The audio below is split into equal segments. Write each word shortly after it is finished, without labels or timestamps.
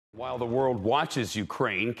While the world watches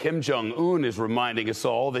Ukraine, Kim Jong-un is reminding us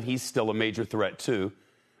all that he's still a major threat, too.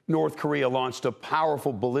 North Korea launched a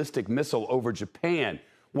powerful ballistic missile over Japan,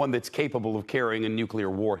 one that's capable of carrying a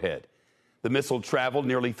nuclear warhead. The missile traveled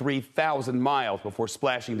nearly 3,000 miles before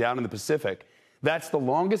splashing down in the Pacific. That's the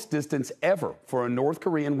longest distance ever for a North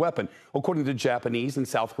Korean weapon, according to Japanese and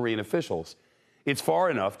South Korean officials. It's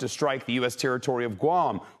far enough to strike the U.S. territory of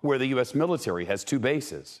Guam, where the U.S. military has 2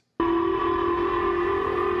 bases.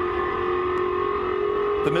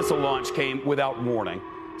 The missile launch came without warning.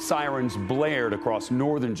 Sirens blared across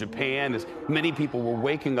northern Japan as many people were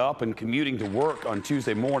waking up and commuting to work on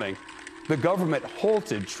Tuesday morning. The government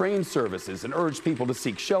halted train services and urged people to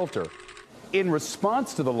seek shelter. In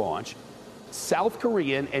response to the launch, South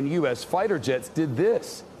Korean and U.S. fighter jets did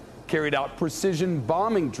this, carried out precision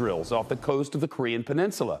bombing drills off the coast of the Korean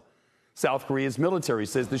peninsula. South Korea's military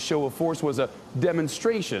says the show of force was a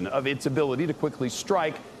demonstration of its ability to quickly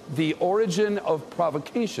strike the origin of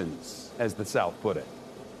provocations, as the South put it.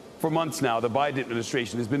 For months now, the Biden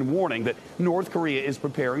administration has been warning that North Korea is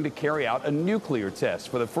preparing to carry out a nuclear test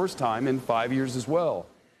for the first time in 5 years as well.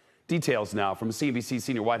 Details now from CNBC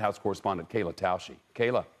senior White House correspondent Kayla Tausche.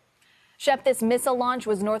 Kayla. Shep, this missile launch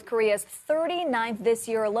was North Korea's 39th this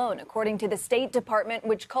year alone, according to the State Department,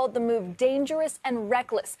 which called the move dangerous and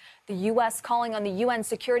reckless. The U.S. calling on the UN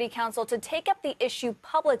Security Council to take up the issue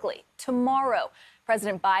publicly tomorrow.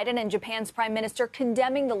 President Biden and Japan's prime minister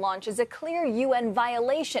condemning the launch as a clear UN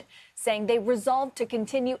violation, saying they resolved to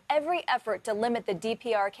continue every effort to limit the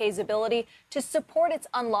DPRK's ability to support its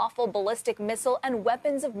unlawful ballistic missile and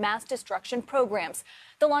weapons of mass destruction programs.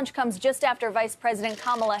 The launch comes just after Vice President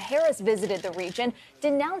Kamala Harris visited the region,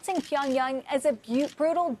 denouncing Pyongyang as a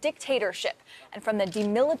brutal dictatorship, and from the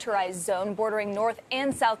demilitarized zone bordering North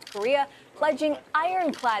and South Korea, pledging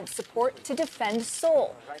ironclad support to defend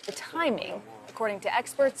Seoul. The timing, according to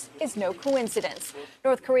experts, is no coincidence.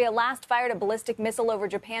 North Korea last fired a ballistic missile over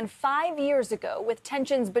Japan 5 years ago, with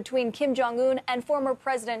tensions between Kim Jong-un and former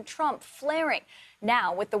President Trump flaring.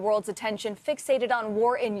 Now, with the world's attention fixated on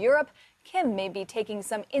war in Europe, Kim may be taking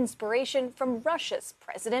some inspiration from Russia's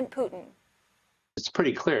President Putin. It's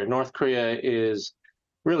pretty clear. North Korea is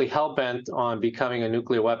really hell-bent on becoming a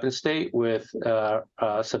nuclear weapon state with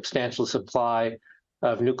a substantial supply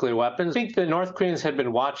of nuclear weapons. I think the North Koreans had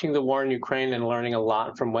been watching the war in Ukraine and learning a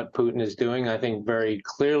lot from what Putin is doing. I think very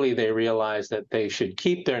clearly they realize that they should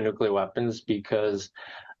keep their nuclear weapons because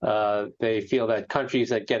they feel that countries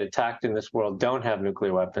that get attacked in this world don't have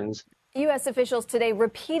nuclear weapons. U.S. officials today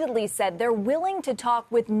repeatedly said they're willing to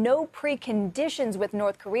talk with no preconditions with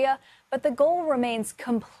North Korea, but the goal remains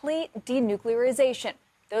complete denuclearization.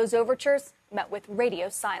 Those overtures met with radio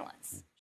silence.